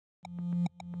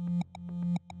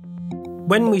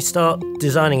When we start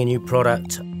designing a new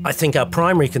product, I think our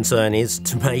primary concern is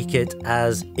to make it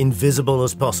as invisible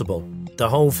as possible. The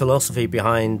whole philosophy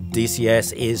behind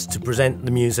dCS is to present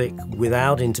the music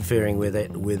without interfering with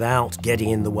it, without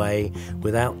getting in the way,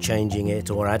 without changing it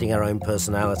or adding our own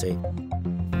personality.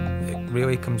 It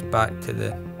really comes back to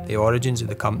the origins of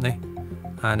the company,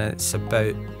 and it's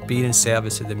about being in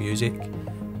service of the music,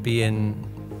 being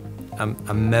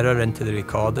a mirror into the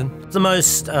recording. The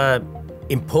most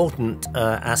important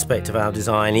aspect of our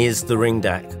design is the ring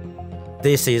DAC.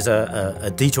 This is a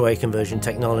D2A conversion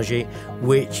technology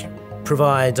which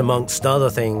provides, amongst other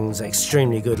things,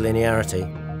 extremely good linearity.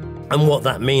 And what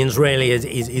that means really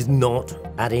is not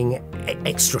adding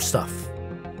extra stuff,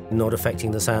 not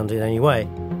affecting the sound in any way.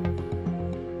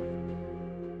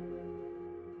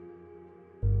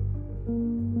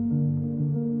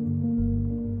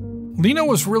 Lina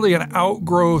was really an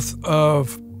outgrowth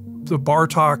of the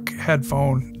Bartok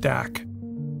headphone DAC.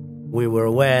 We were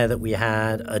aware that we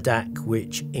had a DAC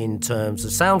which, in terms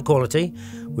of sound quality,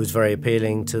 was very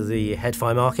appealing to the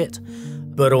head-fi market,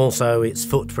 but also its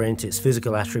footprint, its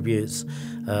physical attributes,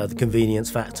 the convenience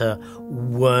factor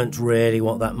weren't really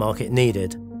what that market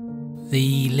needed.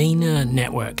 The Lina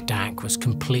Network DAC was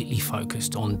completely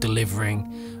focused on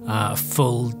delivering a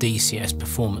full dCS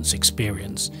performance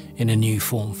experience in a new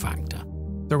form factor.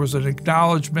 There was an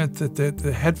acknowledgement that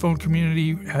the headphone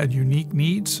community had unique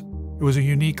needs. It was a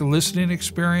unique listening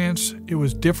experience. It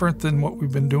was different than what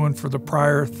we've been doing for the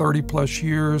prior 30+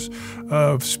 years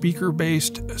of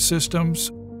speaker-based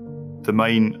systems. The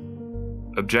main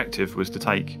objective was to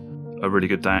take a really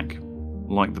good DAC,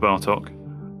 like the Bartok,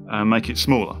 and make it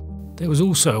smaller. There was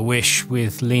also a wish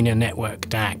with Lina Network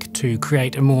DAC to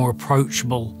create a more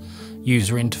approachable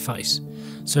user interface.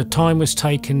 So time was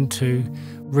taken to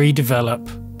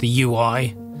redevelop the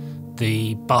UI,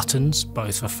 the buttons,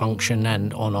 both for function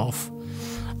and on-off,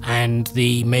 and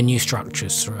the menu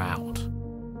structures throughout.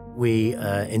 We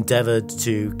endeavoured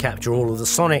to capture all of the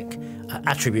sonic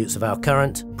attributes of our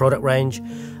current product range,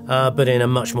 but in a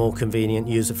much more convenient,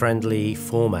 user-friendly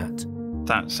format.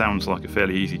 That sounds like a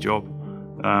fairly easy job,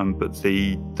 but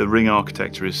the ring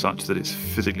architecture is such that it's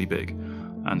physically big,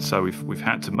 and so we've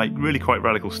had to make really quite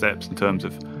radical steps in terms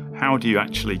of how do you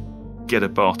actually get a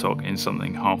Bartok in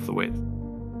something half the width.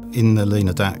 In the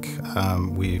Lina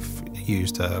DAC, we've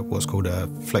used what's called a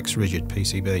flex rigid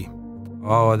PCB.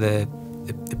 All the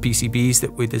PCBs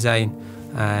that we design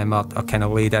are kind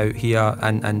of laid out here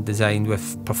and designed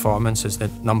with performance as the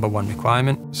 #1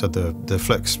 requirement. So the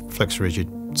flex rigid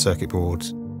circuit board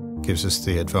gives us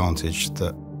the advantage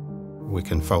that we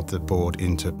can fold the board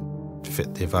to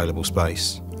fit the available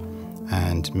space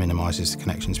and minimises the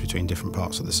connections between different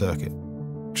parts of the circuit.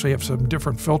 Actually have some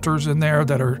different filters in there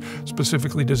that are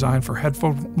specifically designed for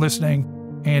headphone listening.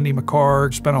 Andy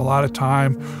McCarg spent a lot of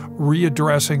time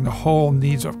readdressing the whole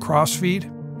needs of crossfeed.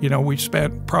 You know, we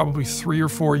spent probably 3 or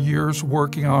 4 years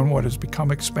working on what has become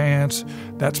Expanse.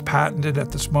 That's patented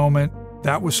at this moment.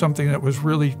 That was something that was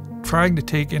really trying to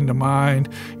take into mind,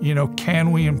 you know,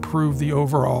 can we improve the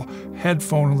overall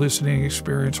headphone listening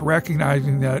experience,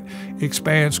 recognizing that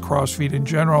Expanse crossfeed in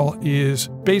general is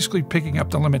basically picking up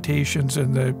the limitations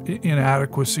and the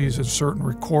inadequacies in certain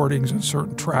recordings and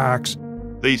certain tracks.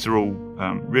 These are all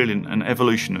really an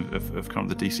evolution of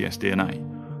kind of the dCS DNA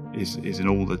is in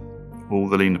all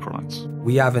the Lina products.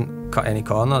 We haven't cut any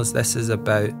corners. This is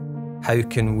about how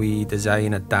can we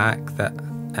design a DAC that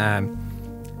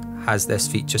has this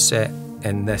feature set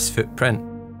in this footprint.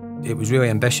 It was really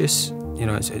ambitious. You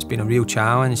know, it's been a real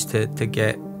challenge to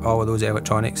get all of those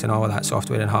electronics and all of that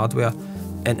software and hardware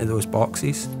into those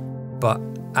boxes. But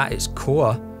at its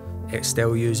core, it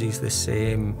still uses the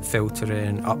same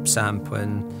filtering,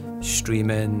 upsampling,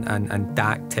 streaming and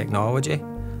DAC technology.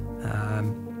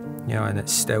 You know, and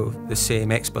it's still the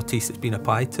same expertise that's been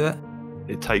applied to it.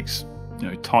 It takes, you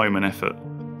know, time and effort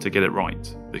to get it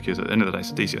right, because at the end of the day, it's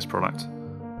a dCS product.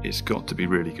 It's got to be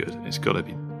really good. It's got to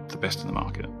be the best in the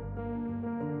market.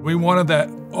 We wanted that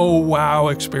oh wow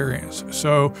experience.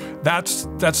 So that's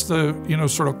the, you know,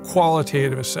 sort of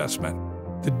qualitative assessment.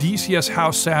 The dCS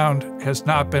house sound has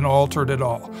not been altered at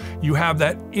all. You have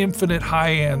that infinite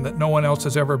high end that no one else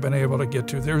has ever been able to get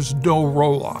to. There's no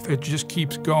roll off. It just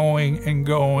keeps going and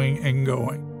going and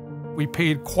going. We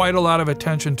paid quite a lot of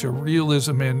attention to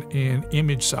realism in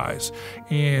image size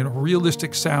and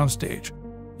realistic soundstage.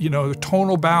 You know, the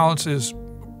tonal balance is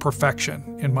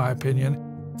perfection, in my opinion.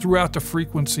 Throughout the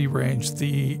frequency range,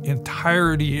 the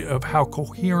entirety of how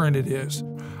coherent it is.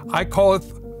 I call it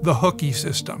the hooky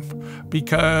system,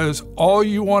 because all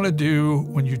you want to do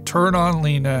when you turn on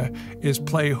Lina is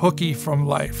play hooky from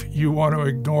life. You want to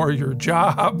ignore your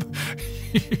job.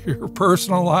 your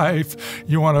personal life.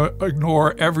 You want to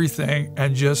ignore everything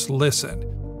and just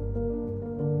listen.